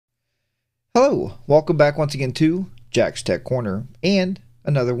Hello, welcome back once again to Jack's Tech Corner and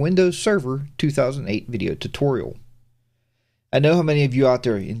another Windows Server 2008 video tutorial. I know how many of you out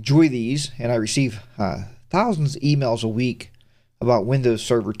there enjoy these, and I receive thousands of emails a week about Windows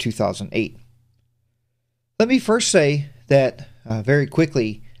Server 2008. Let me first say that very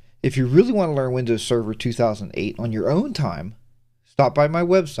quickly, if you really want to learn Windows Server 2008 on your own time, stop by my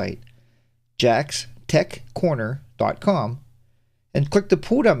website, jackstechcorner.com, and click the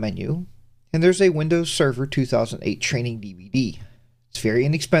pull-down menu, and there's a Windows Server 2008 training DVD. It's very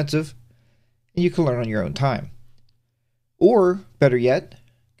inexpensive, and you can learn on your own time. Or, better yet,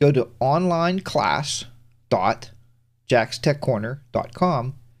 go to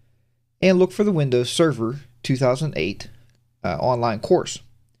onlineclass.jackstechcorner.com and look for the Windows Server 2008 online course.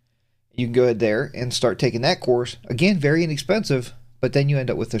 You can go ahead there and start taking that course. Again, very inexpensive, but then you end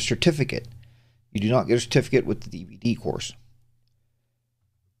up with a certificate. You do not get a certificate with the DVD course.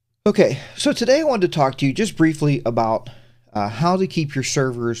 Okay, so today I wanted to talk to you just briefly about how to keep your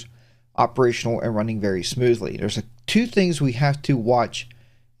servers operational and running very smoothly. There's two things we have to watch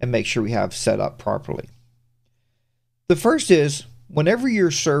and make sure we have set up properly. The first is, whenever your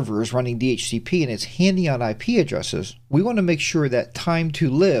server is running DHCP and it's handing out IP addresses, we want to make sure that time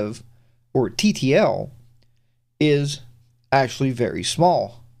to live, or TTL, is actually very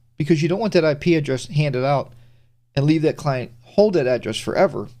small, because you don't want that IP address handed out and leave that client hold that address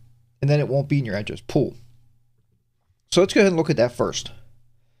forever, and then it won't be in your address pool. So let's go ahead and look at that first.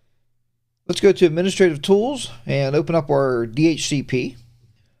 Let's go to Administrative Tools and open up our DHCP.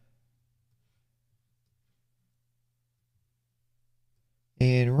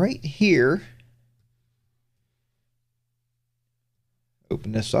 And right here,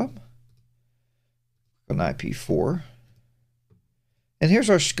 open this up on IP4. And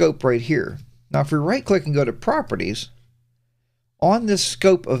here's our scope right here. Now, if we right click and go to Properties, on this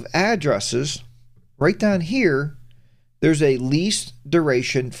scope of addresses, right down here, there's a least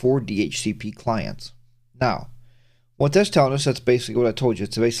duration for DHCP clients. Now, what that's telling us, that's basically what I told you.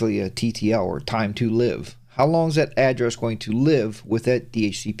 It's basically a TTL, or time to live. How long is that address going to live with that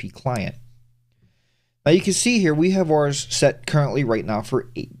DHCP client? Now, you can see here, we have ours set currently right now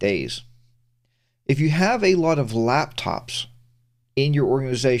for 8 days. If you have a lot of laptops in your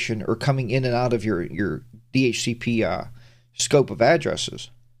organization or coming in and out of your DHCP scope of addresses,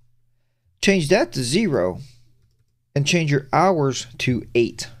 change that to 0 and change your hours to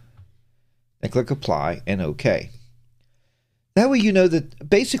 8. And click Apply and OK. That way you know that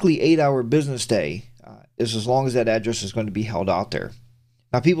basically 8-hour business day is as long as that address is going to be held out there.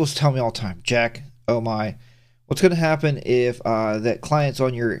 Now, people tell me all the time, Jack, oh my, what's going to happen if that client's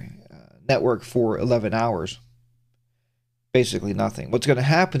on your network for 11 hours? Basically nothing. What's going to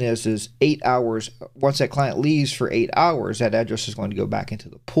happen is 8 hours, once that client leaves for 8 hours, that address is going to go back into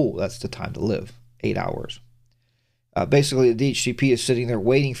the pool. That's the time to live, 8 hours. Basically, the DHCP is sitting there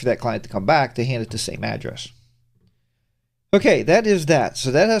waiting for that client to come back to hand it the same address. Okay, that is that. So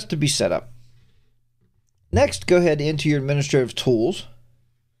that has to be set up. Next, go ahead into your Administrative Tools,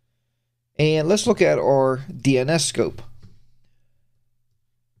 and let's look at our DNS scope.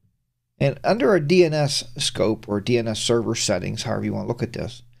 And under our DNS scope, or DNS server settings, however you want to look at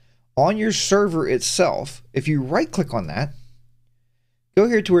this, on your server itself, if you right click on that, go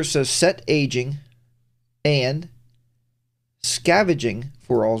here to where it says Set Aging and Scavenging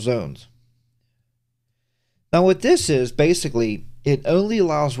for all zones. Now what this is, basically, it only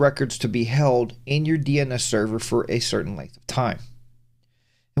allows records to be held in your DNS server for a certain length of time.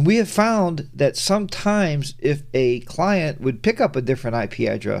 And we have found that sometimes if a client would pick up a different IP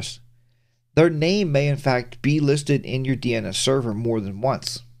address, their name may in fact be listed in your DNS server more than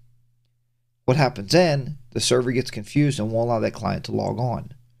once. What happens then? The server gets confused and won't allow that client to log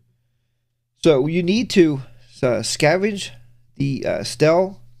on. So you need to scavenge the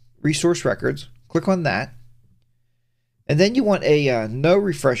STEL resource records. Click on that. And then you want a no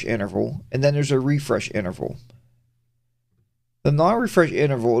refresh interval, and then there's a refresh interval. The non-refresh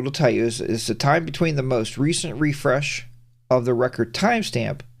interval, it'll tell you, is the time between the most recent refresh of the record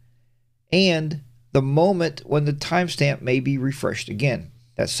timestamp and the moment when the timestamp may be refreshed again.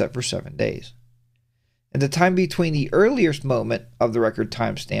 That's set for 7 days. And the time between the earliest moment of the record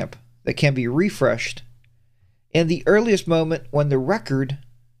timestamp that can be refreshed and the earliest moment when the record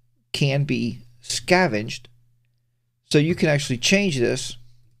can be scavenged. So you can actually change this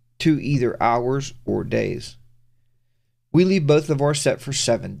to either hours or days. We leave both of ours set for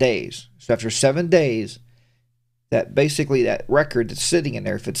 7 days. So after 7 days, that basically that record that's sitting in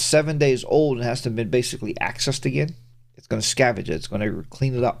there, if it's 7 days old and has to be basically accessed again, it's going to scavenge it. It's going to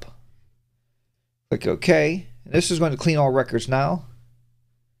clean it up. Click OK. And this is going to clean all records now.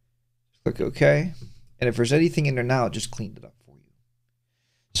 Click OK. And if there's anything in there now, it just cleaned it up for you.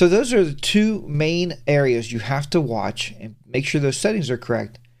 So those are the two main areas you have to watch and make sure those settings are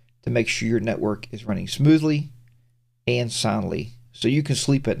correct to make sure your network is running smoothly and soundly so you can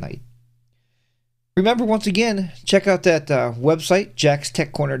sleep at night. Remember, once again, check out that website,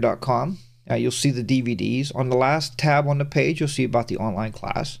 jackstechcorner.com. You'll see the DVDs. On the last tab on the page, you'll see about the online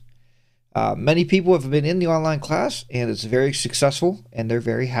class. Many people have been in the online class, and it's very successful, and they're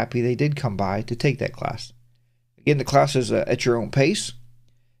very happy they did come by to take that class. Again, the class is at your own pace.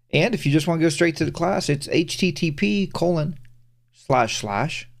 And if you just want to go straight to the class, it's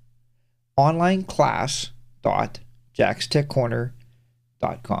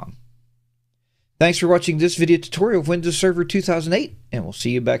http://onlineclass.jackstechcorner.com. Thanks for watching this video tutorial of Windows Server 2008, and we'll see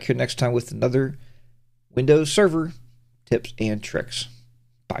you back here next time with another Windows Server tips and tricks.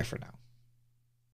 Bye for now.